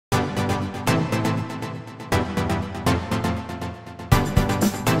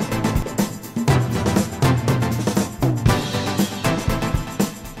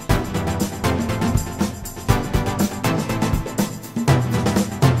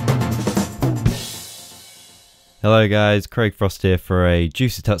Hello guys, Craig Frost here for a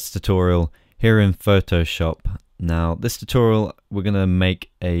JuicyTuts tutorial here in Photoshop. Now this tutorial we're going to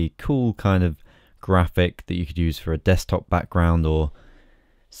make a cool kind of graphic that you could use for a desktop background or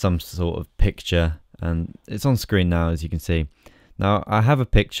some sort of picture, and it's on screen now as you can see. Now I have a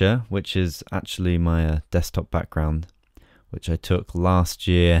picture which is actually my desktop background, which I took last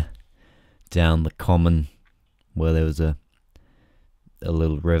year down the common where there was a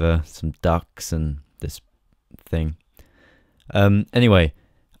little river, some ducks and this thing. Anyway,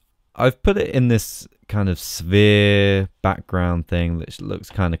 I've put it in this kind of sphere background thing that looks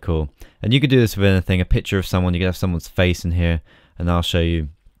kind of cool, and you could do this with anything. A picture of someone, you could have someone's face in here, and I'll show you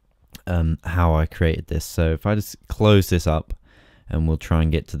how I created this. So if I just close this up and we'll try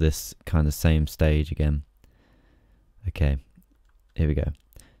and get to this kind of same stage again. Okay, here we go.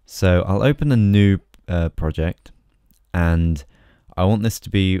 So I'll open a new project, and I want this to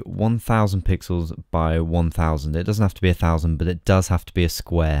be 1000 pixels by 1000. It doesn't have to be 1000, but it does have to be a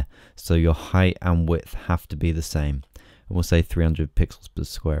square. So your height and width have to be the same. And we'll say 300 pixels per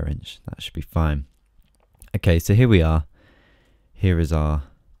square inch. That should be fine. Okay, so here we are. Here is our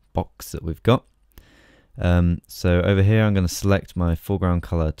box that we've got. So over here, I'm going to select my foreground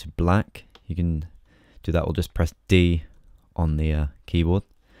color to black. You can do that or just press D on the keyboard.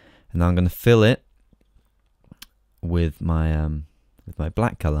 And now I'm going to fill it with my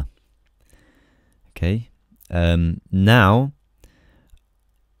black color. Okay, now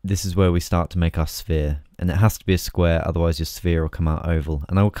this is where we start to make our sphere, and it has to be a square, otherwise your sphere will come out oval.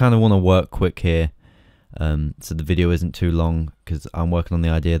 And I kind of want to work quick here, so the video isn't too long, because I'm working on the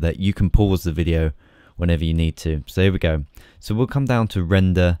idea that you can pause the video whenever you need to. So here we go. So we'll come down to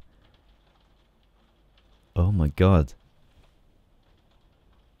render. Oh my god,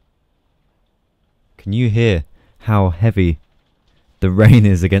 can you hear how heavy the rain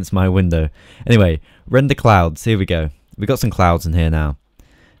is against my window? Anyway, render clouds. Here we go. We got some clouds in here now.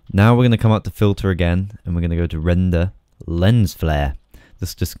 Now we're going to come up to filter again, and we're going to go to render lens flare.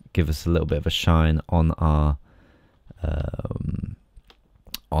 This just give us a little bit of a shine on our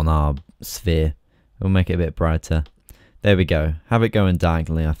sphere. We'll make it a bit brighter. There we go. Have it going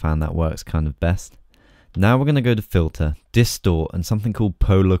diagonally. I found that works kind of best. Now we're going to go to filter, distort, and something called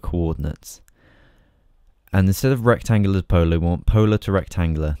polar coordinates. And instead of rectangular to polar, we want polar to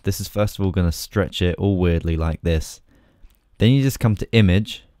rectangular. This is first of all going to stretch it all weirdly like this. Then you just come to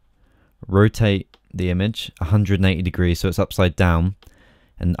image, rotate the image 180 degrees so it's upside down.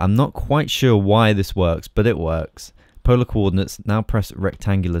 And I'm not quite sure why this works, but it works. Polar coordinates, now press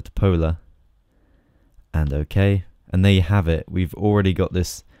rectangular to polar. And okay. And there you have it. We've already got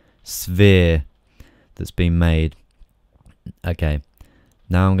this sphere that's been made. Okay.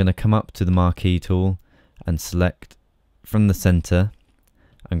 Now I'm going to come up to the marquee tool and select from the center.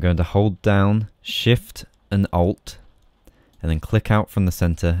 I'm going to hold down Shift and Alt and then click out from the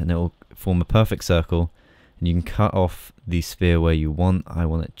center, and it will form a perfect circle, and you can cut off the sphere where you want. I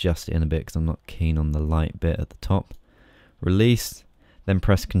want it just in a bit because I'm not keen on the light bit at the top. Release, then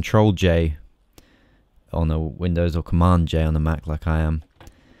press Ctrl J on a Windows or Command J on a Mac like I am,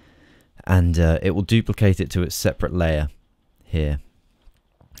 and it will duplicate it to its separate layer here.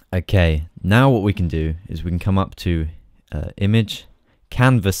 Okay, now what we can do is we can come up to image,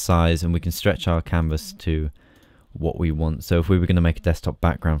 canvas size, and we can stretch our canvas to what we want. So if we were going to make a desktop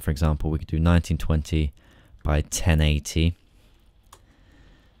background, for example, we could do 1920 by 1080.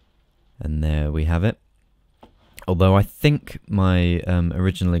 And there we have it. Although I think my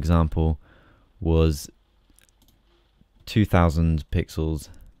original example was 2000 pixels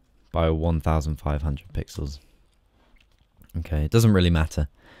by 1500 pixels. Okay, it doesn't really matter.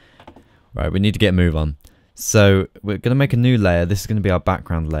 Right, we need to get a move on. So we're going to make a new layer. This is going to be our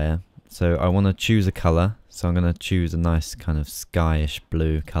background layer. So I want to choose a color. So I'm going to choose a nice kind of skyish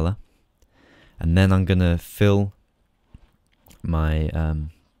blue color. And then I'm going to fill my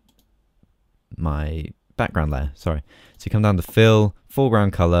my background layer. Sorry. So you come down to fill,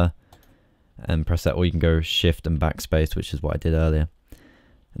 foreground color, and press that, or you can go shift and backspace, which is what I did earlier.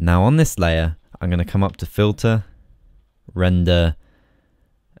 Now on this layer, I'm going to come up to filter, render,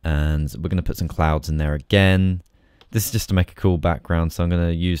 and we're going to put some clouds in there again. This is just to make a cool background, so I'm going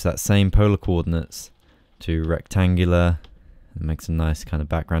to use that same polar coordinates to rectangular and make some nice kind of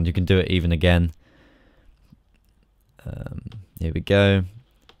background. You can do it even again. Here we go.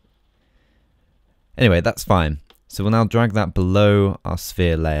 Anyway, that's fine. So we'll now drag that below our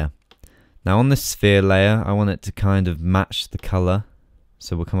sphere layer. Now on this sphere layer, I want it to kind of match the color.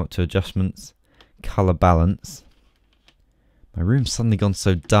 So we'll come up to adjustments, color balance. My room's suddenly gone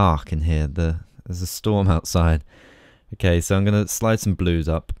so dark in here. There's a storm outside. Okay, so I'm going to slide some blues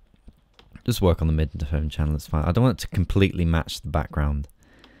up. Just work on the mid-tone channel, it's fine. I don't want it to completely match the background.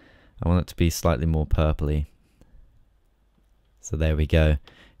 I want it to be slightly more purpley. So there we go.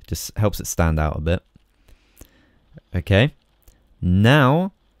 It just helps it stand out a bit. Okay.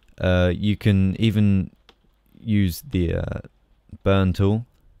 Now, you can even use the burn tool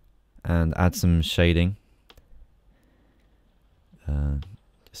and add some shading.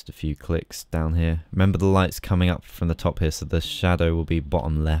 Just a few clicks down here. Remember the light's coming up from the top here, so the shadow will be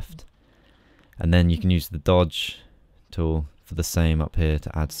bottom left. And then you can use the dodge tool for the same up here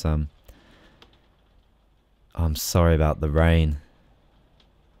to add some. Oh, I'm sorry about the rain.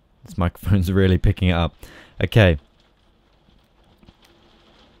 This microphone's really picking it up. Okay.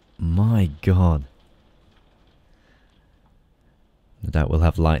 My God. No doubt we'll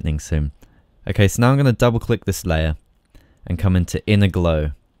have lightning soon. Okay, so now I'm going to double click this layer and come into inner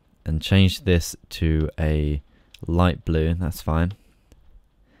glow and change this to a light blue. That's fine.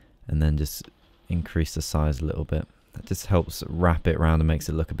 And then just increase the size a little bit. That just helps wrap it around and makes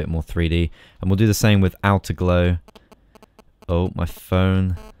it look a bit more 3D. And we'll do the same with outer glow. Oh, my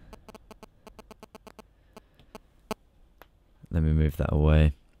phone. Let me move that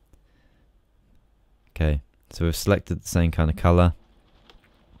away. Okay, so we've selected the same kind of color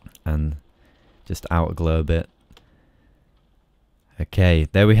and just outer glow a bit. Okay,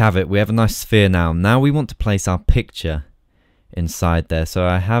 there we have it. We have a nice sphere now. Now we want to place our picture inside there. So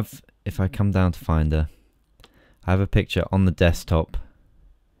I have, if I come down to Finder, I have a picture on the desktop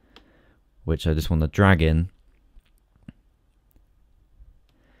which I just want to drag in.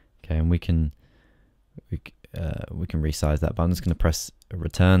 Okay, and we can resize that, but I'm just going to press a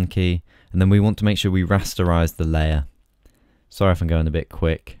return key, and then we want to make sure we rasterize the layer. Sorry if I'm going a bit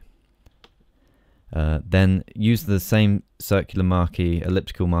quick. Then use the same circular marquee,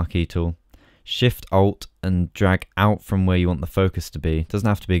 elliptical marquee tool. Shift Alt and drag out from where you want the focus to be. It doesn't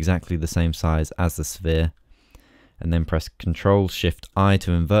have to be exactly the same size as the sphere. And then press Control Shift I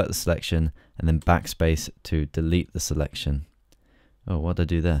to invert the selection, and then backspace to delete the selection. Oh, what did I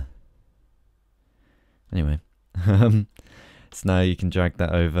do there? Anyway, so now you can drag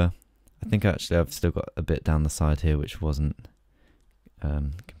that over. I think actually I've still got a bit down the side here which wasn't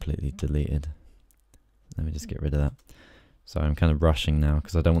completely deleted. Let me just get rid of that. Sorry, I'm kind of rushing now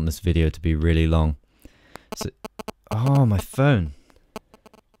because I don't want this video to be really long. So, oh, my phone.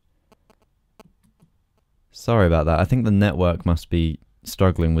 Sorry about that. I think the network must be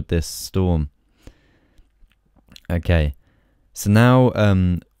struggling with this storm. Okay, so now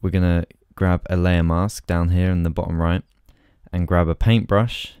we're going to grab a layer mask down here in the bottom right and grab a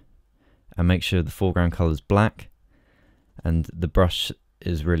paintbrush and make sure the foreground color is black and the brush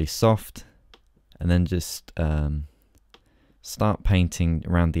is really soft, and then just start painting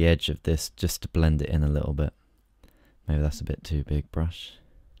around the edge of this just to blend it in a little bit. Maybe that's a bit too big brush.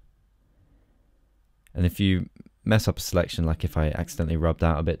 And if you mess up a selection, like if I accidentally rubbed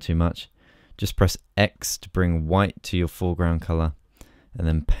out a bit too much, just press X to bring white to your foreground color and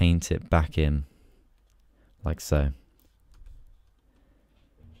then paint it back in, like so.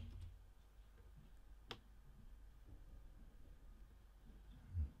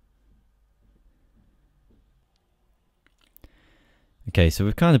 Okay, so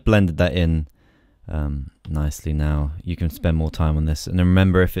we've kind of blended that in nicely now. You can spend more time on this. And then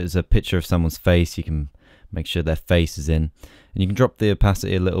remember, if it's a picture of someone's face, you can make sure their face is in. And you can drop the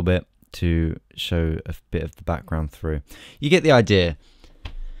opacity a little bit to show a bit of the background through. You get the idea.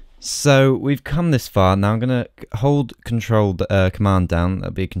 So we've come this far. Now I'm going to hold Command down,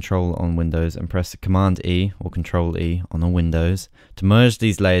 that'll be Control on Windows, and press Command E or Control E on a Windows to merge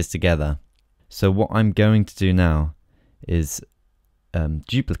these layers together. So what I'm going to do now is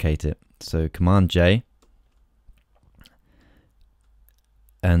duplicate it. So Command J,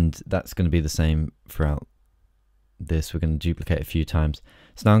 and that's going to be the same throughout this. We're going to duplicate a few times.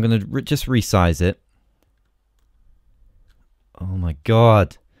 So now I'm going to just resize it. Oh my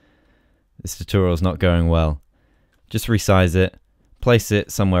God. This tutorial is not going well. Just resize it, place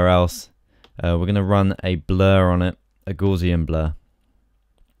it somewhere else. We're going to run a blur on it, a Gaussian blur.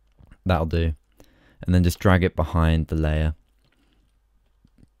 That'll do. And then just drag it behind the layer.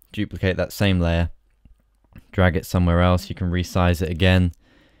 Duplicate that same layer, drag it somewhere else. You can resize it again.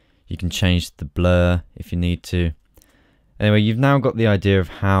 You can change the blur if you need to. Anyway, you've now got the idea of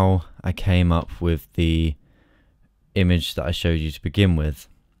how I came up with the image that I showed you to begin with.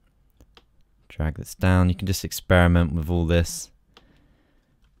 Drag this down. You can just experiment with all this.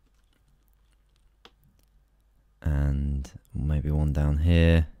 And maybe one down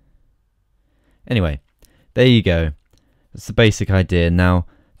here. Anyway, there you go. That's the basic idea. Now,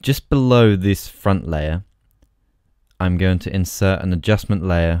 just below this front layer, I'm going to insert an adjustment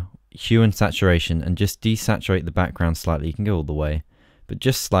layer hue and saturation and just desaturate the background slightly. You can go all the way, but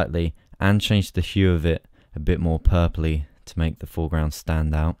just slightly, and change the hue of it a bit more purpley to make the foreground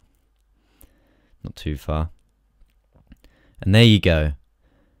stand out. Not too far. And there you go.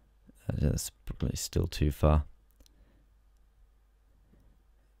 That's probably still too far.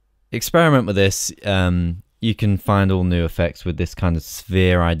 Experiment with this. You can find all new effects with this kind of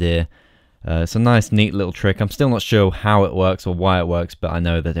sphere idea. It's a nice, neat little trick. I'm still not sure how it works or why it works, but I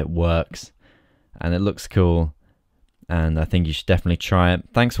know that it works. And it looks cool. And I think you should definitely try it.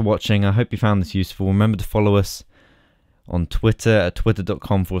 Thanks for watching. I hope you found this useful. Remember to follow us on Twitter at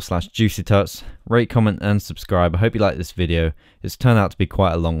twitter.com/JuicyTuts. Rate, comment, and subscribe. I hope you like this video. It's turned out to be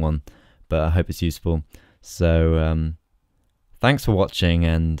quite a long one, but I hope it's useful. So, thanks for watching,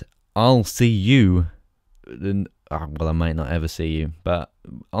 and I'll see you. Well, I might not ever see you, but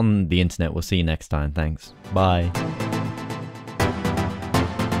on the internet, we'll see you next time. Thanks. Bye.